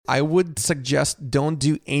I would suggest don't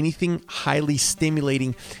do anything highly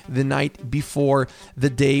stimulating the night before the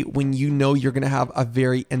day when you know you're going to have a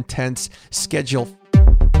very intense schedule.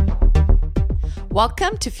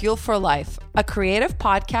 Welcome to Fuel for Life, a creative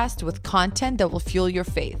podcast with content that will fuel your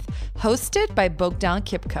faith, hosted by Bogdan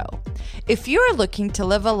Kipko. If you are looking to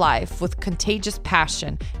live a life with contagious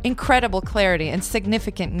passion, incredible clarity, and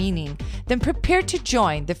significant meaning, then prepare to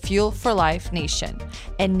join the Fuel for Life Nation.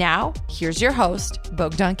 And now, here's your host,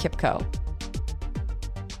 Bogdan Kipko.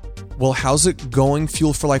 Well, how's it going,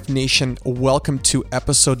 Fuel for Life Nation? Welcome to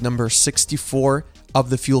episode number 64 of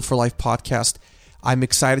the Fuel for Life podcast. I'm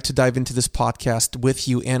excited to dive into this podcast with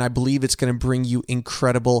you, and I believe it's going to bring you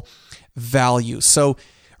incredible value. So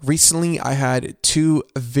recently, I had 2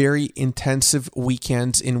 very intensive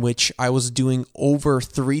weekends in which I was doing over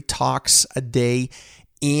 3 talks a day,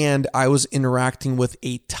 and I was interacting with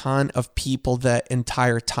a ton of people the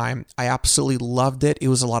entire time. I absolutely loved it. It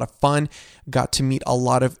was a lot of fun. Got to meet a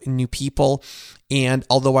lot of new people. And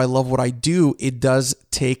although I love what I do, it does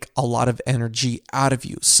take a lot of energy out of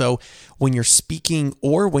you. So when you're speaking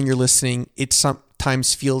or when you're listening, it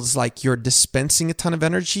sometimes feels like you're dispensing a ton of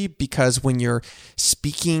energy, because when you're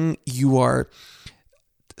speaking, you are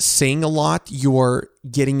saying a lot, you're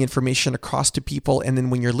getting information across to people, and then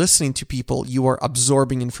when you're listening to people, you are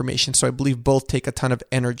absorbing information. So I believe both take a ton of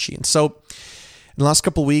energy. And so in the last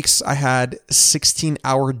couple of weeks, I had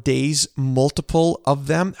 16-hour days, multiple of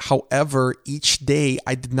them. However, each day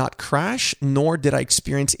I did not crash, nor did I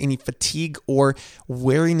experience any fatigue or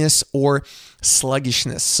weariness or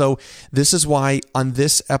sluggishness. So this is why on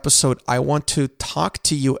this episode, I want to talk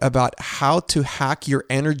to you about how to hack your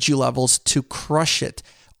energy levels to crush it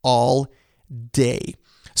all day.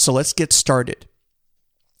 So let's get started.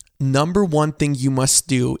 Number one thing you must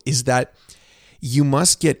do is that you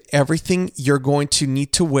must get everything you're going to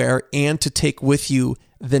need to wear and to take with you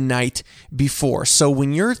the night before. So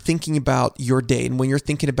when you're thinking about your day and when you're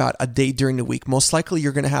thinking about a day during the week, most likely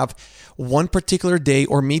you're going to have one particular day,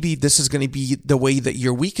 or maybe this is going to be the way that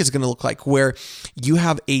your week is going to look like, where you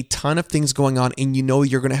have a ton of things going on and you know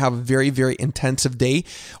you're going to have a very, very intensive day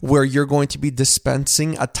where you're going to be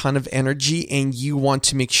dispensing a ton of energy and you want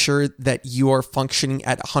to make sure that you are functioning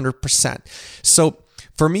at 100%. So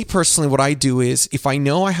for me personally, what I do is if I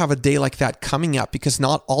know I have a day like that coming up, because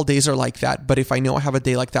not all days are like that, but if I know I have a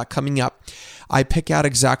day like that coming up, I pick out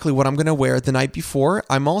exactly what I'm going to wear the night before.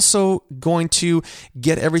 I'm also going to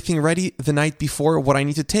get everything ready the night before what I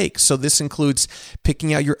need to take. So this includes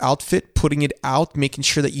picking out your outfit, putting it out, making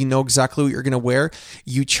sure that you know exactly what you're going to wear.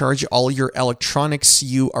 You charge all your electronics,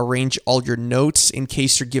 you arrange all your notes in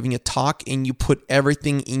case you're giving a talk, and you put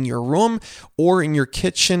everything in your room or in your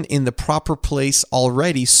kitchen in the proper place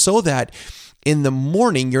already, so that in the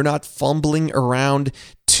morning you're not fumbling around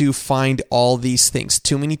to find all these things.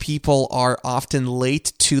 Too many people are often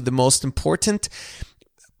late to the most important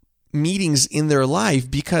meetings in their life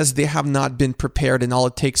because they have not been prepared, and all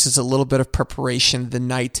it takes is a little bit of preparation the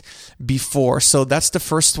night before. So that's the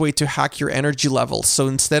first way to hack your energy levels. So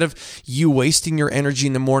instead of you wasting your energy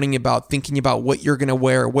in the morning about thinking about what you're going to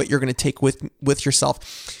wear, what you're going to take with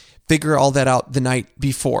yourself, figure all that out the night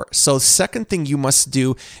before. So second thing you must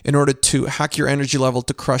do in order to hack your energy level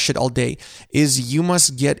to crush it all day is you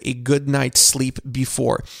must get a good night's sleep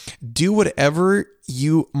before. Do whatever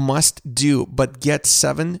you must do, but get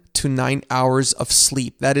 7 to 9 hours of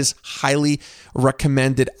sleep. That is highly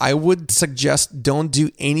recommended. I would suggest don't do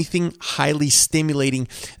anything highly stimulating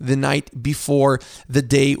the night before the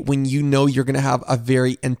day when you know you're going to have a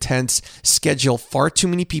very intense schedule. Far too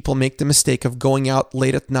many people make the mistake of going out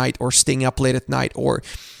late at night or staying up late at night or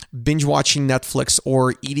binge watching Netflix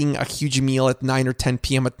or eating a huge meal at 9 or 10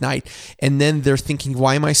 p.m. at night. And then they're thinking,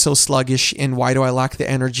 why am I so sluggish and why do I lack the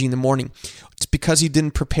energy in the morning? It's because you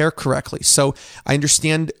didn't prepare correctly. So I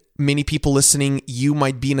understand many people listening, you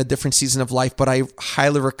might be in a different season of life, but I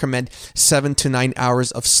highly recommend 7 to 9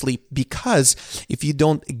 hours of sleep, because if you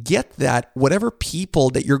don't get that, whatever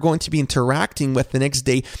people that you're going to be interacting with the next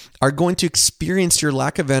day are going to experience your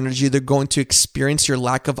lack of energy. They're going to experience your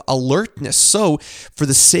lack of alertness. So for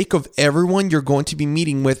the sake of everyone you're going to be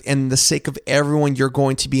meeting with and the sake of everyone you're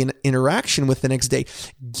going to be in interaction with the next day,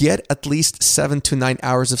 get at least 7 to 9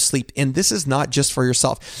 hours of sleep. And this is not just for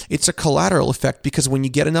yourself. It's a collateral effect, because when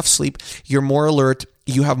you get enough sleep, you're more alert,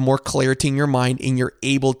 you have more clarity in your mind, and you're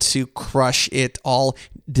able to crush it all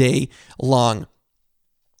day long.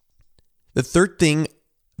 The third thing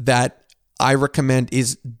that I recommend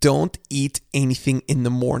is don't eat anything in the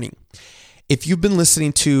morning. If you've been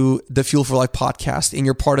listening to the Fuel for Life podcast and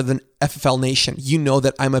you're part of the FFL Nation, you know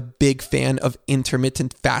that I'm a big fan of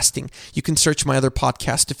intermittent fasting. You can search my other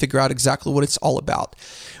podcast to figure out exactly what it's all about.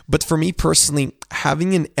 But for me personally,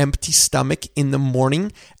 having an empty stomach in the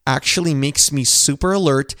morning actually makes me super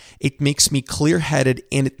alert. It makes me clear-headed,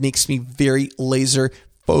 and it makes me very laser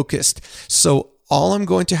focused. So all I'm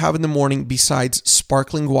going to have in the morning besides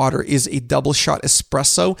sparkling water is a double shot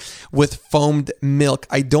espresso with foamed milk.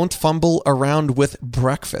 I don't fumble around with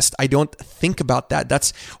breakfast. I don't think about that.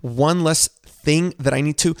 That's one less thing that I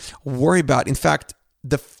need to worry about. In fact,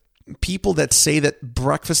 the people that say that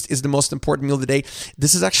breakfast is the most important meal of the day,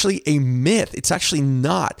 this is actually a myth. It's actually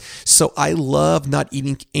not. So I love not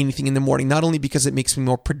eating anything in the morning, not only because it makes me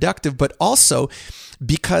more productive, but also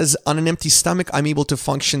because on an empty stomach, I'm able to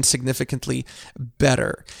function significantly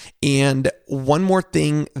better. And one more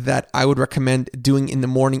thing that I would recommend doing in the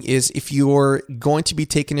morning is if you're going to be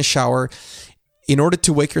taking a shower, in order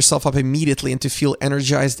to wake yourself up immediately and to feel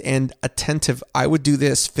energized and attentive, I would do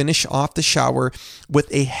this. Finish off the shower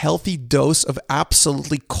with a healthy dose of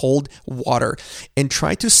absolutely cold water and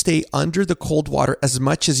try to stay under the cold water as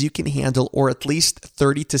much as you can handle, or at least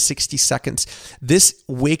 30 to 60 seconds. This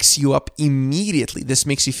wakes you up immediately. This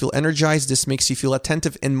makes you feel energized. This makes you feel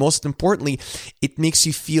attentive. And most importantly, it makes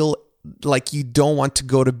you feel like you don't want to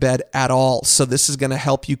go to bed at all. So this is going to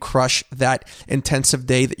help you crush that intensive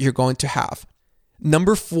day that you're going to have.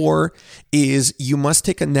 Number 4 is you must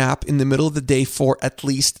take a nap in the middle of the day for at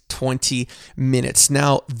least 20 minutes.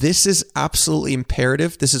 Now, this is absolutely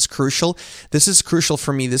imperative. This is crucial. This is crucial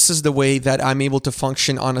for me. This is the way that I'm able to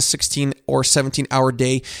function on a 16 or 17-hour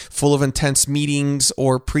day full of intense meetings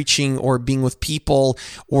or preaching or being with people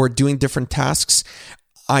or doing different tasks.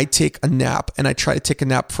 I take a nap, and I try to take a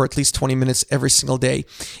nap for at least 20 minutes every single day.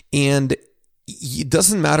 And it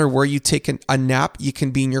doesn't matter where you take a nap. You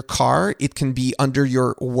can be in your car. It can be under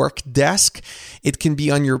your work desk. It can be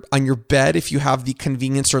on your bed if you have the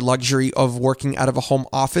convenience or luxury of working out of a home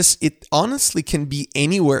office. It honestly can be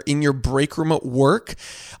anywhere, in your break room at work.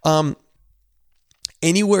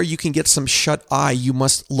 Anywhere you can get some shut eye, you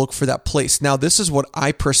must look for that place. Now, this is what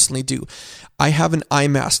I personally do. I have an eye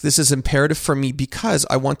mask. This is imperative for me because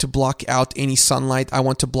I want to block out any sunlight. I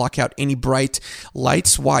want to block out any bright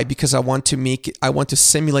lights. Why? Because I want to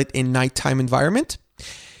simulate a nighttime environment.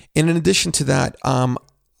 And in addition to that,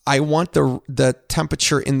 I want the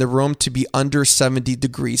temperature in the room to be under 70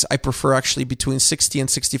 degrees. I prefer actually between 60 and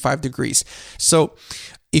 65 degrees. So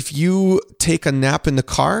if you take a nap in the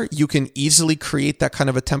car, you can easily create that kind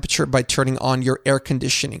of a temperature by turning on your air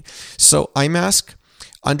conditioning. So eye mask,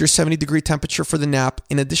 under 70 degree temperature for the nap.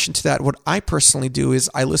 In addition to that, what I personally do is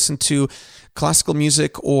I listen to classical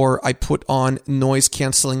music, or I put on noise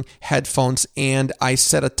canceling headphones, and I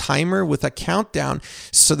set a timer with a countdown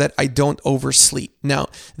so that I don't oversleep. Now,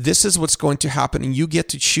 this is what's going to happen, and you get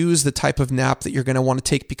to choose the type of nap that you're going to want to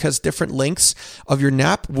take because different lengths of your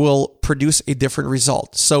nap will produce a different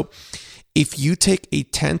result. So if you take a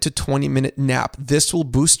 10 to 20 minute nap, this will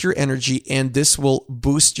boost your energy and this will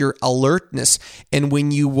boost your alertness. And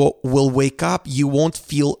when you will wake up, you won't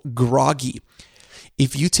feel groggy.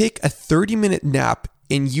 If you take a 30-minute nap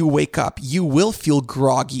and you wake up, you will feel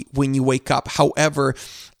groggy when you wake up. However,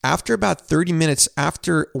 after about 30 minutes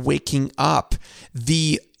after waking up,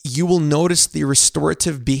 you will notice the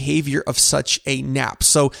restorative behavior of such a nap.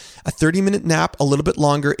 So a 30-minute nap, a little bit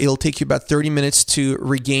longer, it'll take you about 30 minutes to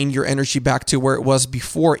regain your energy back to where it was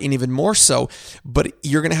before, and even more so, but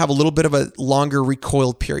you're going to have a little bit of a longer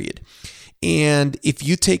recoil period. And if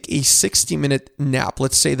you take a 60-minute nap,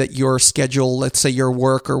 let's say that your schedule, let's say your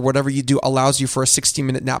work or whatever you do allows you for a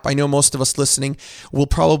 60-minute nap. I know most of us listening will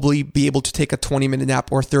probably be able to take a 20-minute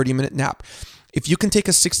nap or 30-minute nap. If you can take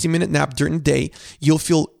a 60-minute nap during the day, you'll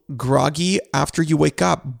feel groggy after you wake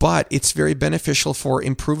up, but it's very beneficial for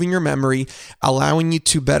improving your memory, allowing you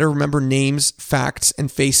to better remember names, facts, and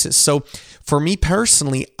faces. So for me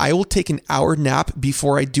personally, I will take an hour nap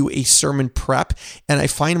before I do a sermon prep, and I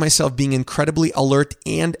find myself being incredibly alert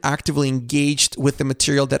and actively engaged with the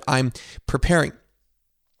material that I'm preparing.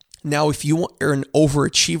 Now, if you are an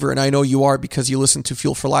overachiever, and I know you are because you listen to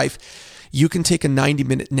Fuel for Life, you can take a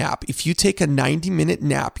 90-minute nap. If you take a 90-minute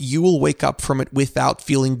nap, you will wake up from it without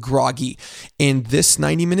feeling groggy. And this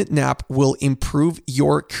 90-minute nap will improve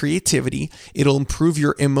your creativity. It'll improve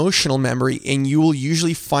your emotional memory, and you will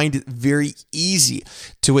usually find it very easy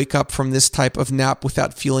to wake up from this type of nap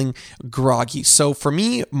without feeling groggy. So for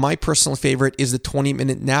me, my personal favorite is the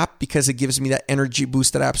 20-minute nap because it gives me that energy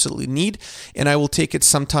boost that I absolutely need. And I will take it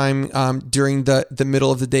sometime during the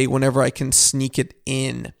middle of the day whenever I can sneak it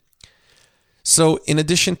in. So in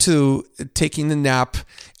addition to taking the nap,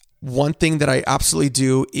 one thing that I absolutely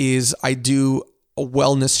do is I do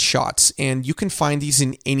wellness shots, and you can find these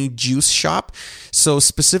in any juice shop. So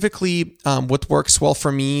specifically, what works well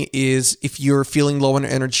for me is if you're feeling low on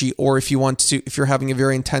energy, or if you're having a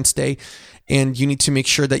very intense day and you need to make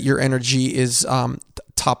sure that your energy is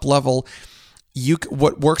top level,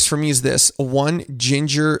 what works for me is this: 1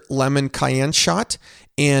 ginger lemon cayenne shot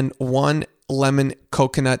and 1 lemon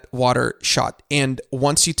coconut water shot. And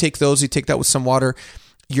once you take that with some water,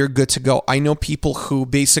 you're good to go. I know people who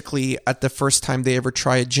basically at the first time they ever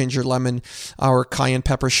try a ginger lemon or cayenne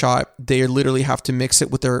pepper shot, they literally have to mix it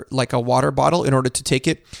with a water bottle in order to take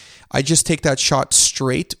it. I just take that shot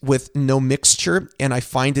straight with no mixture, and I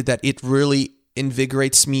find that it really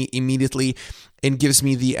invigorates me immediately and gives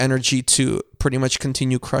me the energy to pretty much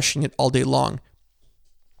continue crushing it all day long.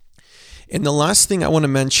 And the last thing I want to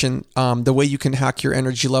mention, the way you can hack your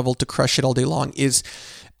energy level to crush it all day long, is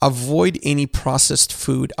avoid any processed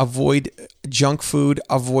food. Avoid junk food.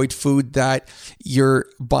 Avoid food that you're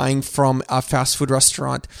buying from a fast food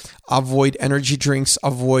restaurant. Avoid energy drinks.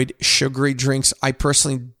 Avoid sugary drinks. I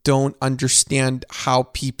personally don't understand how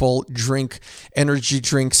people drink energy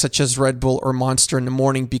drinks such as Red Bull or Monster in the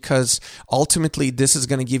morning, because ultimately this is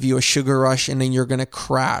going to give you a sugar rush and then you're going to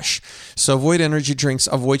crash. So avoid energy drinks.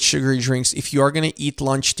 Avoid sugary drinks. If you are going to eat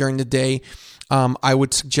lunch during the day, I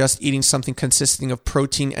would suggest eating something consisting of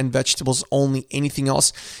protein and vegetables only. Anything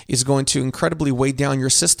else is going to incredibly weigh down your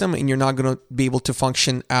system, and you're not going to be able to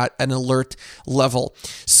function at an alert level.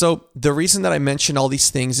 So the reason that I mention all these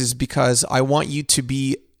things is because I want you to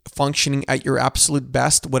be functioning at your absolute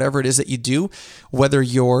best, whatever it is that you do, whether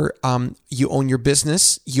you own your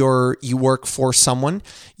business, you work for someone,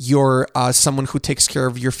 you're someone who takes care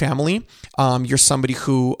of your family, you're somebody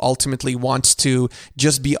who ultimately wants to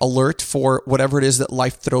just be alert for whatever it is that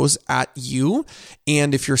life throws at you.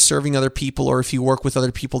 And if you're serving other people or if you work with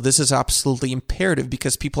other people, this is absolutely imperative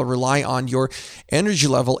because people rely on your energy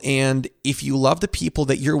level. And if you love the people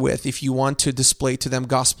that you're with, if you want to display to them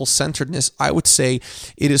gospel-centeredness, I would say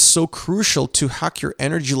it is so crucial to hack your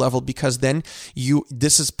energy level, because then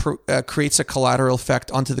creates a collateral effect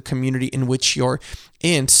onto the community in which you're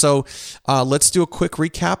in. So let's do a quick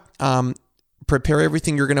recap. Prepare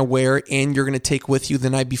everything you're going to wear and you're going to take with you the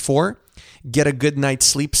night before. Get a good night's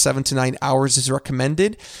sleep. 7 to 9 hours is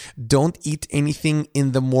recommended. Don't eat anything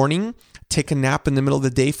in the morning. Take a nap in the middle of the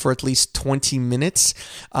day for at least 20 minutes.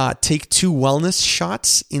 Take 2 wellness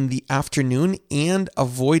shots in the afternoon, and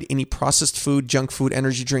avoid any processed food, junk food,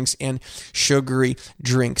 energy drinks, and sugary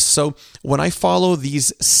drinks. So when I follow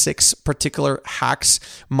these 6 particular hacks,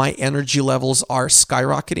 my energy levels are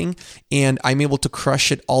skyrocketing and I'm able to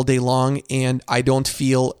crush it all day long, and I don't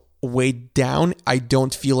feel weighed down. I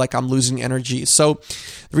don't feel like I'm losing energy. So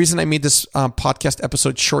the reason I made this podcast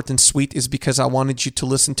episode short and sweet is because I wanted you to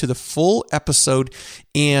listen to the full episode,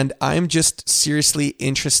 and I'm just seriously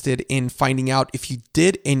interested in finding out if you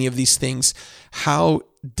did any of these things. How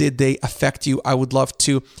did they affect you? I would love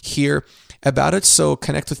to hear about it. So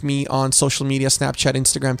connect with me on social media, Snapchat,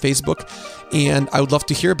 Instagram, Facebook, and I would love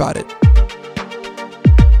to hear about it.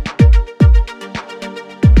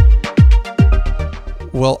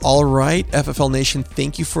 Well, all right, FFL Nation,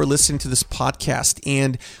 thank you for listening to this podcast.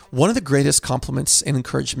 And one of the greatest compliments and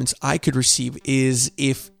encouragements I could receive is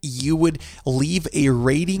if you would leave a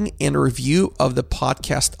rating and a review of the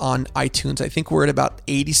podcast on iTunes. I think we're at about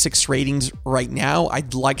 86 ratings right now.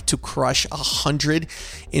 I'd like to crush 100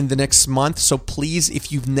 in the next month. So please,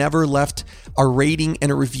 if you've never left a rating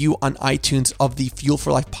and a review on iTunes of the Fuel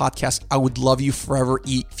for Life podcast, I would love you forever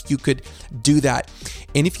if you could do that.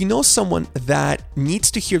 And if you know someone that needs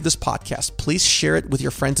to hear this podcast, please share it with your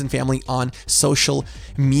friends and family on social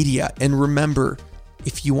media. And remember,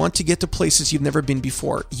 if you want to get to places you've never been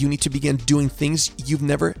before, you need to begin doing things you've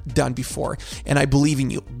never done before. And I believe in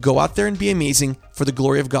you. Go out there and be amazing for the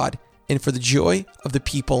glory of God and for the joy of the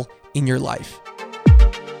people in your life.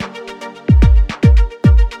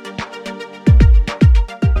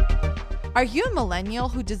 Are you a millennial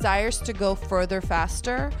who desires to go further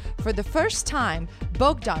faster? For the first time,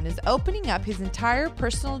 Bogdan is opening up his entire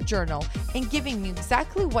personal journal and giving you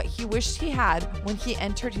exactly what he wished he had when he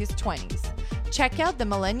entered his 20s. Check out the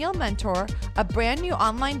Millennial Mentor, a brand new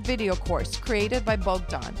online video course created by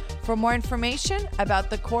Bogdan. For more information about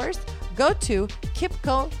the course, go to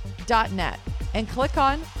kipco.net and click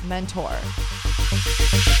on Mentor.